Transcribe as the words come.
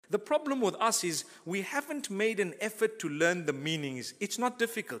The problem with us is we haven't made an effort to learn the meanings. It's not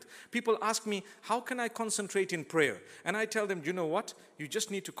difficult. People ask me, how can I concentrate in prayer? And I tell them, you know what? You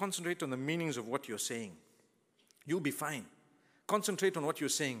just need to concentrate on the meanings of what you're saying. You'll be fine. Concentrate on what you're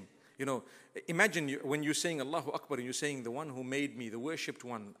saying. You know, imagine when you're saying Allahu Akbar, and you're saying the one who made me, the worshipped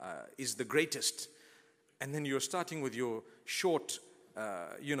one, is the greatest. And then you're starting with your short,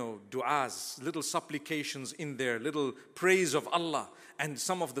 du'as, little supplications in there, little praise of Allah, and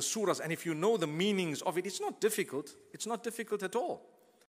some of the surahs. And if you know the meanings of it, it's not difficult. It's not difficult at all.